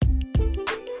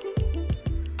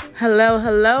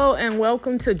Hello, and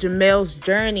welcome to Jamel's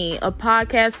Journey, a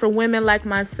podcast for women like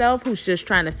myself who's just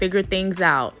trying to figure things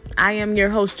out. I am your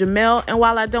host, Jamel, and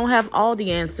while I don't have all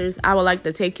the answers, I would like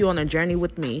to take you on a journey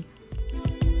with me.